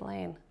 Cloverfield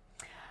Lane.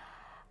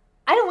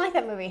 I don't like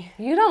that movie.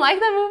 You don't like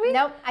that movie?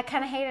 Nope, I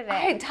kind of hated it.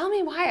 Hey, tell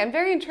me why. I'm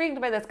very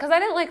intrigued by this because I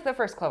didn't like the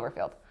first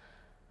Cloverfield.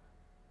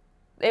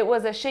 It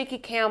was a shaky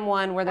cam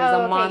one where there's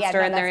a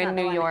monster and they're in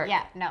New York.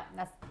 Yeah, no,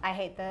 I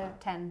hate the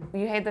 10.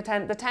 You hate the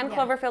 10. The 10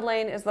 Cloverfield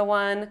Lane is the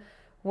one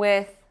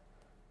with...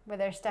 Where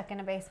they're stuck in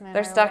a basement.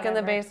 They're stuck in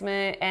the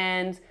basement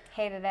and...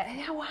 Hated it.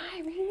 Yeah, why?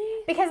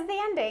 Really? Because of the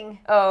ending.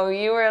 Oh,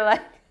 you were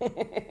like...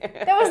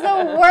 That was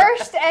the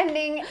worst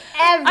ending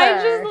ever.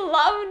 I just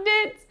loved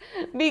it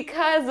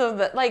because of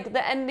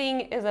the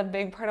ending is a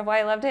big part of why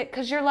I loved it.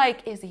 Because you're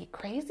like, is he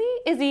crazy?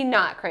 Is he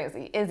not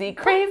crazy? Is he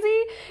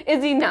crazy?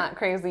 Is he not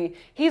crazy?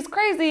 He's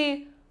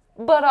crazy,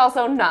 but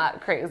also not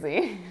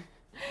crazy.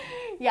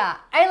 Yeah,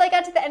 I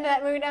got to the end of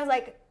that movie and I was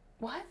like,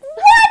 what?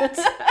 What?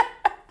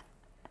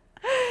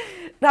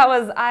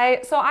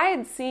 So I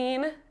had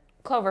seen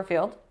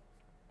Cloverfield,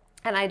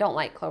 and I don't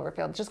like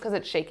Cloverfield just because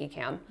it's shaky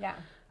cam. Yeah.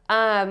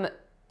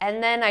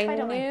 And then I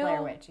don't knew like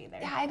Blair Witch either.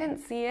 Yeah, I didn't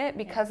see it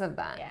because of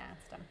that. Yeah,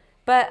 it's dumb.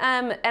 But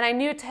and I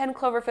knew 10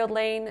 Cloverfield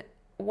Lane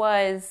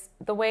was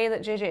the way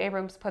that J.J.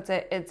 Abrams puts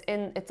it.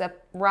 It's a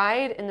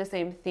ride in the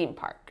same theme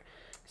park,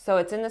 so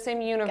it's in the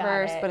same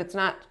universe, but it's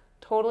not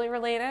totally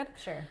related.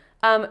 Sure.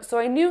 So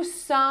I knew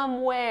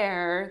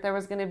somewhere there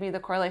was going to be the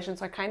correlation,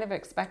 so I kind of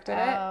expected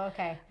it. Oh,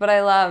 okay. But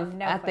I love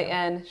No at clue. the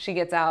end she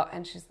gets out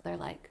and they're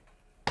like,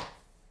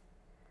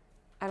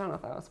 I don't know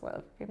if I will spoil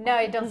it for people.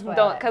 No, don't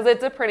spoil it. Because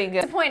it's a pretty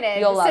good. Disappointed.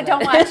 You'll love so it.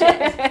 don't watch it.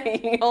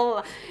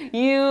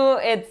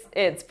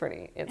 It's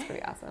pretty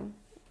awesome.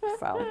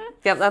 So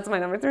yep, that's my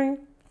number 3.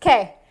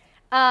 Okay.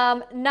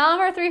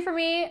 Number 3 for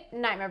me,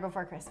 Nightmare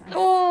Before Christmas.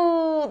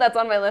 Oh, that's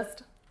on my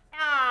list.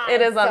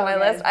 It is on my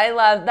list. I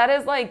love that.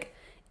 Is like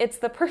it's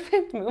the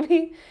perfect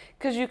movie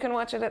because you can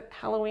watch it at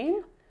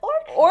Halloween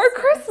or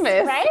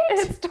Christmas. Right?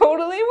 It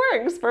totally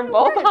works for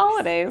both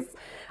holidays.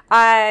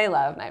 I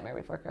love Nightmare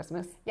Before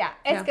Christmas. Yeah,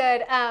 it's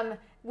good.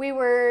 We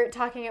were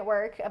talking at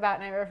work about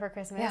Nightmare Before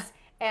Christmas,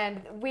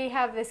 and we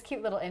have this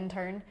cute little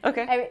intern.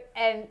 Okay.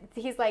 And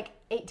he's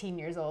 18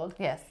 years old.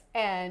 Yes.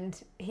 And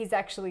he's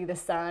actually the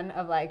son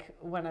of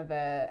one of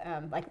the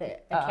the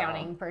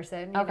accounting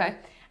person. You know?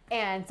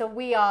 And so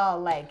we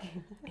all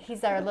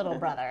he's our little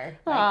brother.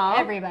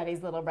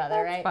 Everybody's little brother,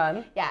 That's right?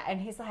 fun. Yeah,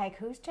 and he's like,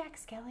 who's Jack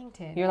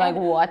Skellington? You're like,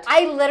 what?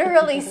 I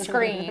literally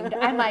screamed.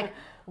 I'm like,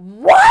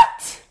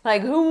 what?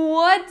 Like, who,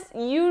 what?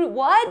 You,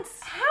 what?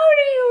 How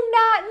do you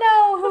not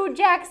know who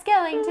Jack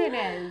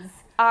Skellington is?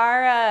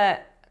 Our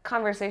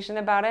conversation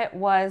about it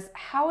was,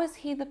 how is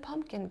he the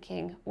Pumpkin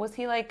King? Was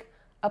he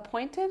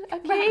appointed a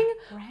king?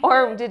 Right.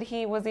 Or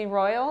was he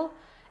royal?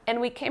 And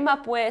we came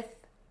up with,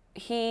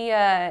 he,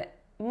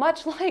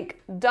 much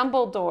like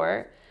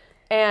Dumbledore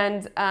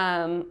and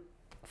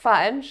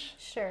Fudge.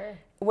 Sure.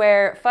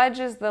 Where Fudge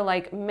is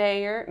the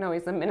mayor. No,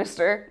 he's the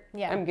minister.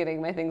 Yeah. I'm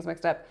getting my things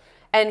mixed up.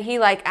 And he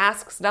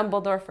asks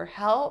Dumbledore for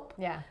help.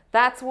 Yeah.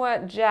 That's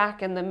what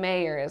Jack and the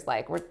mayor is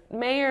like. Where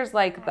mayor's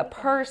the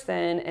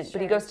person, but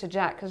he goes to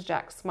Jack because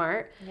Jack's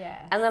smart. Yeah.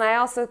 And then I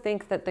also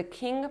think that the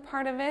king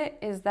part of it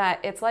is that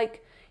it's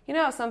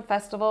some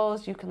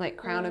festivals you can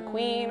crown a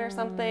queen or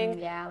something.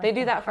 Yeah. They do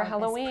the that for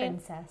Harvest Halloween.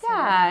 Princess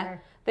Yeah.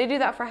 They do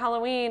that for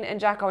Halloween, and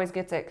Jack always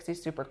gets it because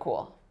he's super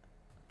cool.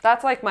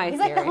 That's my theory. He's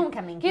like the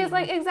homecoming king. He's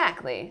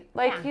exactly.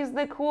 He's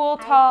the cool,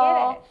 I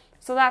tall. get it.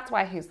 So that's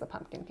why he's the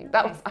Pumpkin King.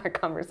 That was our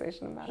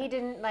conversation about it. He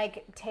didn't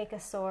take a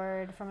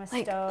sword from a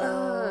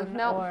stone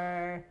no.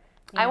 or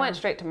I went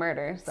straight to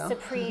murder. So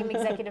supreme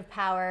executive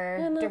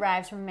power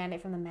derives from a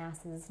mandate from the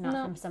masses, not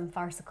from some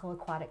farcical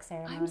aquatic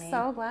ceremony. I'm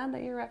so glad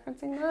that you're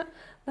referencing that.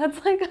 That's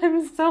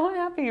I'm so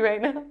happy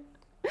right now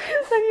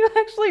that you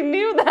actually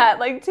knew that.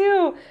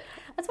 Too.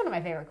 That's one of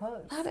my favorite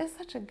quotes. That is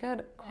such a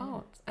good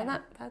quote. And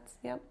that's,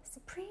 yep.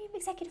 Supreme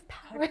executive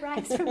power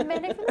derives from a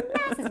mandate from the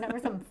masses, not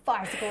from some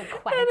farcical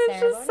aquatic And it's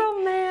ceremony. just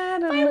so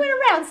mad. I went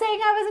around saying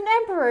I was an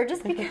emperor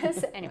just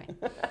because. Anyway.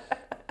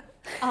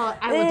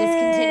 I will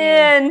discontinue.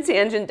 And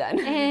tangent done.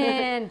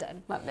 And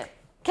done. Loved it.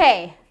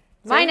 Okay.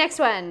 My So- next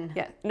one.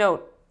 Yeah.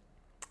 No.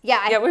 Yeah,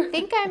 I we're-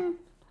 think I'm.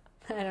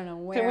 I don't know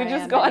where. Can we I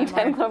just am go on anymore.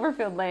 10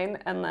 Cloverfield Lane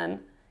and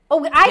then.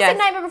 Oh, I Yes. said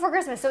Nightmare Before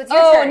Christmas, so it's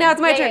your Oh, turn. now it's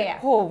my Yeah, turn. Yeah,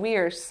 Oh, we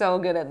are so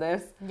good at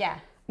this. yeah.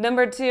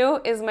 Number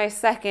 2 is my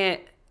second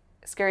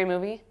scary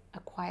movie, A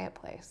Quiet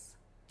Place.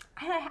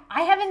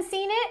 I haven't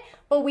seen it,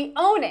 but we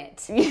own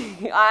it.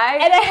 I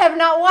And I have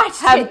not watched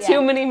have it too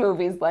yet. many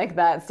movies like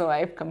that, so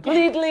I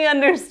completely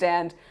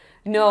understand.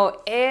 No,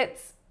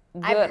 it's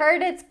good. I've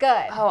heard it's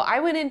good. Oh,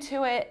 I went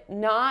into it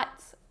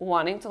not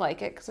wanting to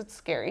like it because it's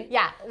scary.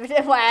 Yeah,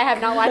 why I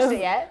have not watched it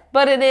yet.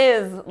 But it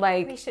is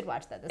We should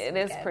watch that this It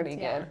weekend. is pretty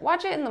Yeah. good.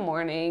 Watch it in the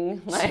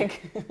morning.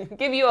 Like,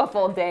 give you a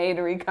full day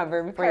to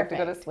recover before you have to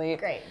go to sleep.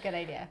 Great, good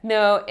idea.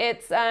 No,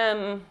 it's,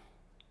 how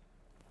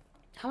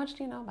much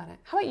do you know about it?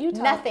 How about you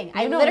tell? Nothing. You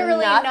I know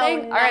literally know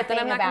nothing? All right, then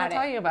I'm not nothing going to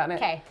about tell you about it.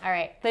 Okay, all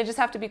right. They just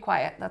have to be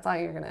quiet. That's all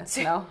you're going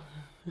to know.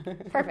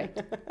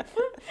 Perfect.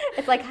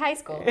 It's like high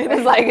school. It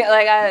is like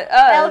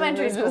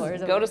Elementary just school or Go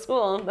something. to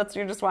school.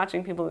 You're just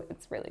watching people.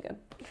 It's really good.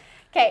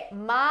 Okay,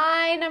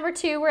 my number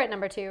 2. We're at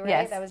number 2, right?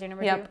 Yes. That was your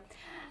number Yep. 2.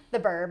 The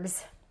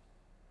Burbs.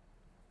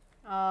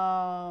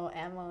 Oh,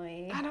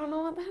 Emily. I don't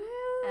know what that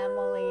is.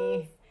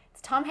 Emily.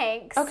 It's Tom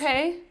Hanks.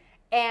 Okay.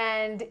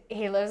 And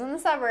he lives in the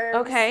suburbs.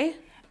 Okay.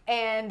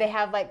 And they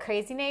have like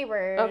crazy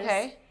neighbors.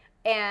 Okay.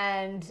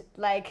 And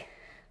like,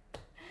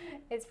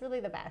 it's really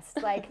the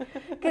best. Like,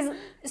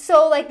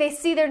 so like they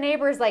see their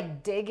neighbors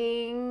like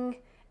digging,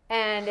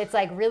 and it's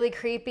like really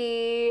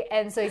creepy.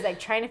 And so he's like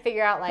trying to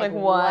figure out like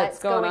what's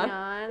going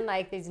on,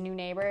 like these new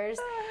neighbors.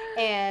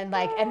 And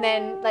like, and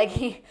then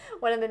like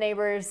one of the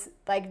neighbors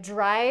like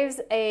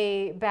drives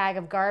a bag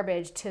of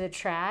garbage to the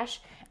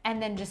trash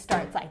and then just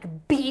starts like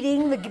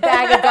beating the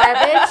bag of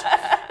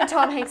garbage. And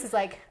Tom Hanks is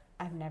like,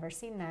 I've never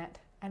seen that.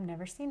 I've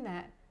never seen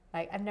that.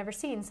 Like, I've never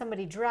seen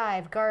somebody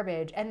drive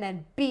garbage and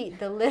then beat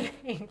the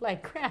living,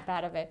 like, crap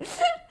out of it.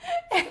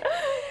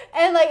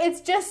 And, like,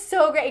 it's just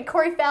so great. And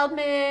Corey Feldman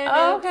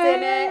is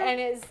in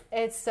it, and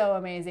it's so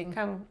amazing.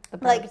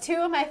 Like, 2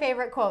 of my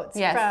favorite quotes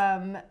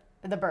from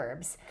The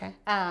Burbs. Okay.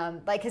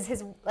 Like, cause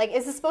his, like,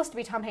 this is supposed to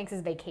be Tom Hanks'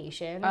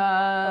 vacation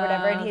or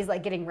whatever, and he's,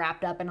 like, getting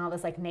wrapped up in all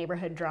this, like,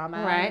 neighborhood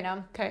drama, Right. you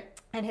know? Okay.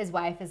 And his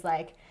wife is,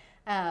 like,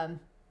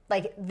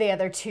 the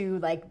other 2,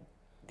 like,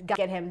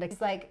 get him to,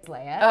 he's like,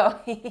 Leia. Oh,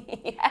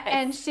 yes.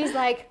 And she's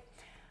like,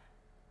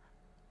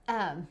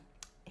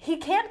 he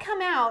can't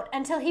come out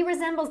until he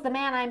resembles the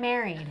man I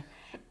married.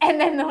 And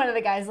then one of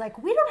the guys is like,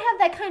 we don't have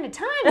that kind of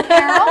time,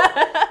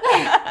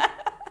 Carol.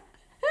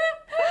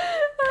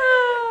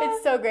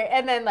 It's so great.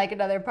 And then like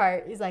another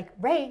part, he's like,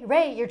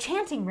 Ray, you're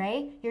chanting,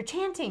 Ray. You're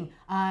chanting.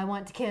 I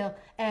want to kill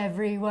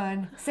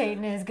everyone.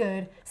 Satan is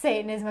good.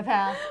 Satan is my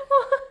pal.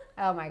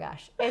 Oh my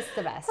gosh. It's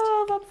the best.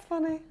 Oh, that's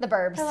funny. The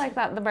Burbs. I like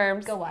that. The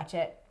Burbs. Go watch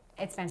it.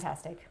 It's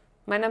fantastic.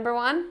 My number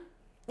 1?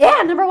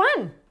 Yeah, number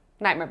 1.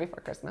 Nightmare Before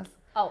Christmas.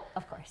 Oh,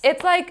 of course.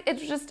 It's like,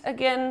 it's just,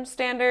 again,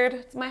 standard.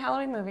 It's my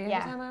Halloween movie. Every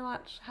Yeah. time I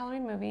watch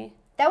Halloween movie.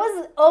 That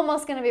was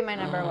almost going to be my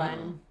number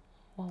 1.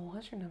 Well,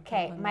 what's your number 1?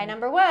 Okay, my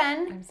number 1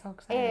 I'm so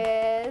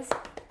excited. is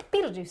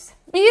Beetlejuice.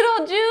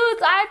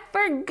 Beetlejuice! I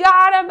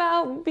forgot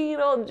about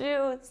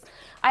Beetlejuice.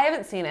 I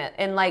haven't seen it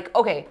in like,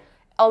 okay,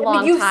 a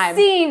long you've time.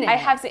 seen it. I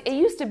have seen it.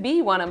 Used to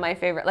be one of my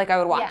favorite. Like I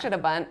would watch Yeah. it a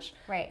bunch.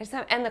 Right.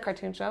 And the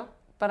cartoon show.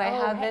 But I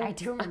Oh, haven't. I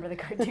do remember the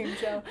cartoon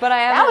show. But I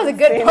That haven't. was a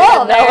good seen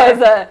pull it. there. That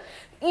was a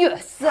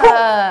yes.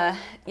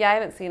 Yeah, I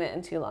haven't seen it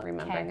in too long.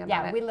 Remembering Okay, about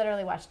yeah, it. we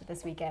literally watched it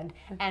this weekend.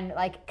 And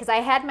like, because I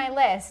had my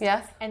list.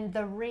 Yes. And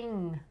The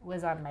Ring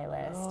was on my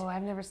list. Oh,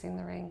 I've never seen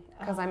The Ring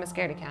because I'm a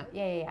scaredy cat.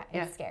 Yeah.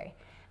 Yeah. It's scary.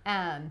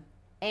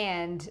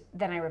 And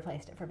then I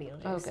replaced it for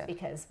Beetlejuice Oh, good.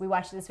 because we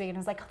watched it this week and I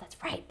was like, oh, that's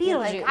right, You're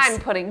Beetlejuice. like, I'm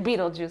putting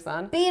Beetlejuice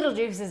on.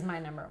 Beetlejuice is my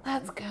number 1.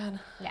 That's good.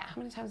 Yeah. How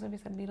many times have you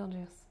said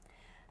Beetlejuice?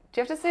 Do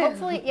you have to say it?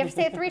 Hopefully, you have to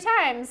say it 3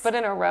 times. But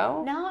in a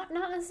row? Not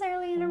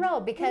necessarily in a row,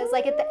 because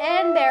like at the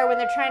end there when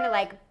they're trying to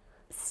like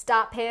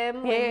stop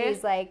him when Yeah.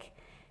 he's like,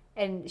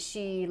 and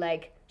she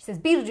says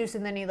Beetlejuice,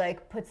 and then he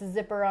like puts a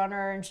zipper on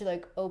her and she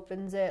like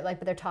opens it, like,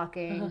 but they're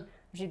talking.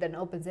 She then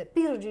opens it,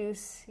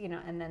 Beetlejuice, you know,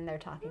 and then they're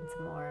talking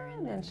some more, and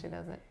And then then she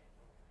does it.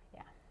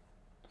 yeah,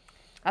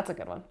 That's a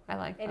good one. I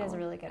like it that is a one.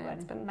 really good one.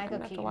 It's been, Michael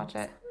I'm gonna have to Keaton. watch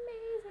it.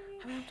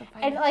 Amazing. I'm gonna have to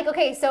find And it. like,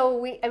 okay, so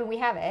we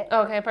have it.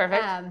 Okay,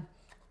 perfect.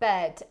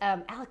 But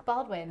Alec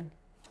Baldwin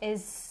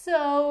is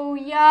so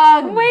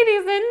young. Wait,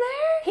 he's in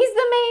there? He's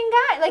the main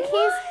guy. Like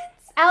he's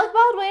Alec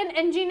Baldwin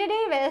and Gina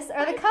Davis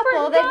are the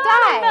couple that forgot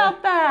die.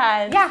 about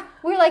that. Yeah,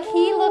 we're like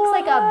he looks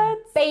like a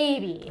What?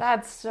 baby.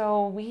 That's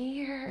so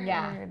weird.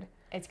 Yeah,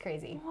 it's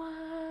crazy.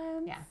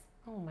 What? Yeah.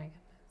 Oh my goodness.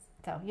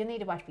 So you'll need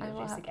to watch I will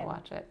Beetlejuice have again. to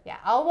watch it. Yeah,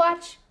 I'll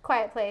watch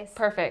Quiet Place.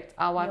 Perfect.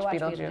 I'll watch, You'll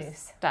watch Beetlejuice.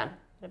 Beetlejuice. Done.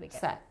 It'll be good.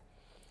 Set.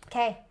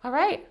 Okay. All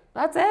right.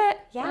 That's it.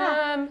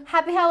 Yeah.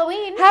 Happy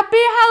Halloween. Happy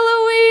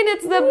Halloween.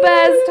 It's the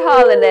best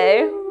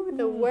holiday.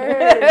 The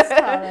worst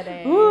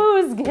holiday.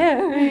 Ooh,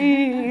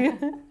 scary.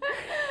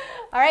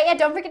 All right. Yeah.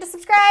 Don't forget to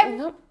subscribe.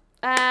 Nope.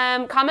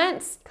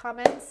 Comments.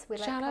 Comments. We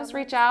like Shout comments. us.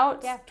 Reach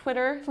out. Yeah.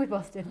 Twitter. We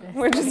both did this.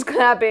 We're just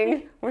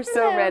clapping. We're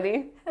so Hello.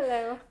 ready.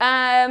 Hello.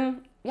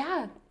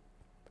 Yeah.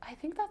 I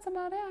think that's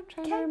about it. I'm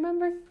trying to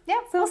remember.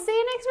 Yeah. We'll see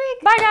you next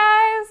week. Bye,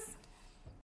 guys.